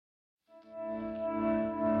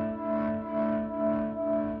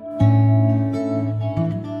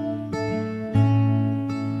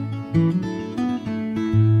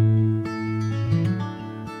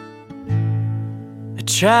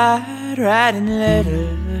tried writing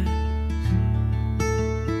letters,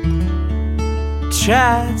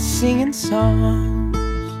 tried singing songs,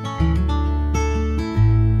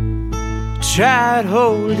 tried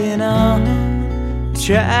holding on,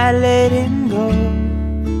 tried letting go,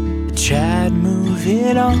 tried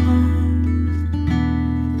moving on.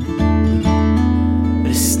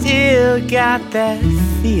 But I still got that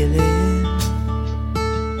feeling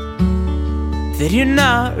that you're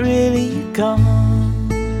not really gone.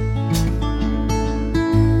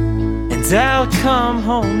 And I'll come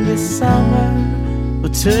home this summer,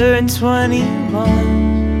 we'll turn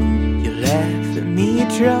 21. You'll laugh at me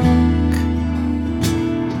drunk.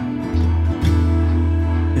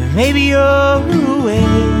 Maybe you're away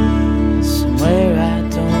somewhere I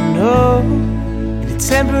don't know, in a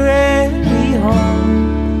temporary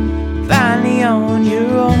home, finally on your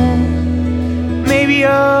own. Maybe you're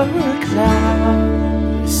a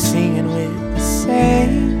cloud singing with the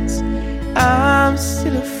saints. I'm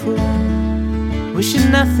still a fool,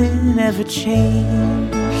 wishing nothing ever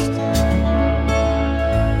changed.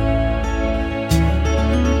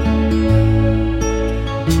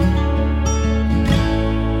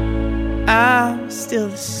 I'm still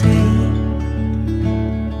the same,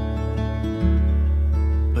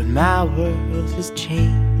 but my world has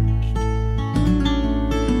changed.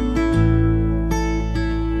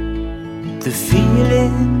 The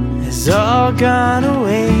feeling has all gone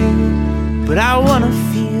away, but I wanna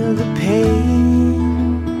feel the pain.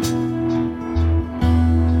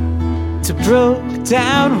 It's a broke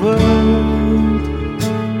down world,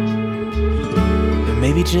 or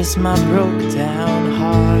maybe just my broke down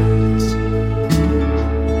heart.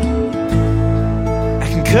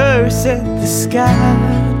 Curse at the sky,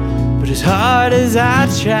 but as hard as I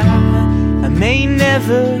try, I may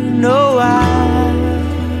never know why.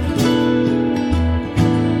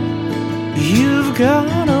 You've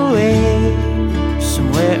gone away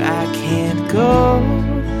somewhere I can't go,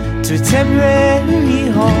 to a temporary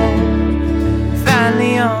home,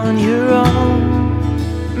 finally on your own.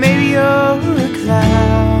 Maybe you're a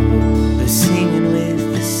cloud that's singing with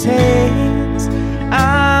the saints.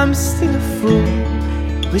 I'm still a fool,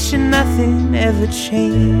 wishing nothing ever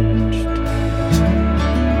changed.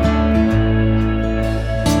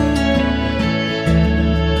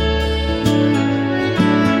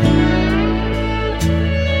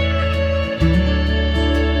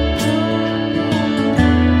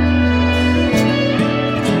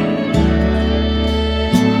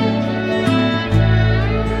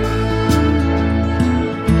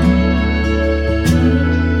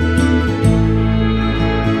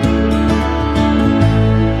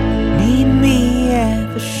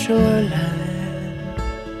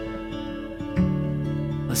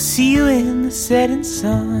 I'll see you in the setting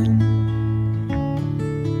sun.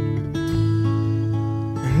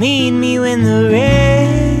 Meet me when the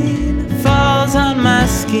rain falls on my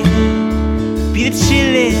skin, be the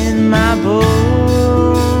chill in my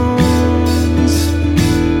bones.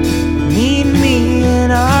 Meet me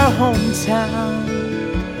in our hometown,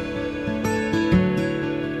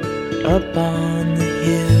 up on the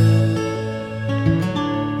hill,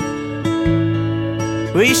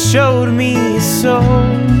 where you showed me your soul.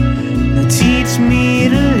 Now teach me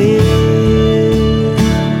to live,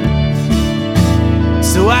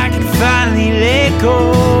 so I can finally let go.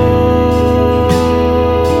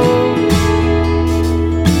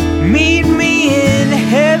 Meet me in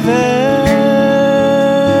heaven.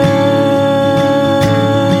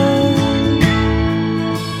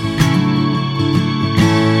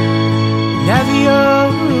 Now that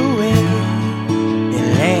you're away in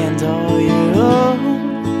land all your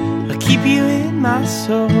own, keep you in my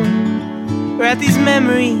soul. Write these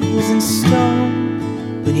memories in stone.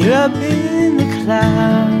 When you're up in the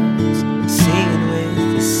clouds, singing with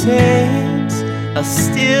the saints, I'll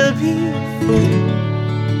still be a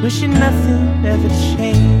fool, wishing nothing ever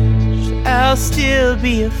changed. I'll still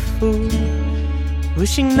be a fool,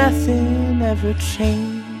 wishing nothing ever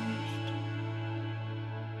changed.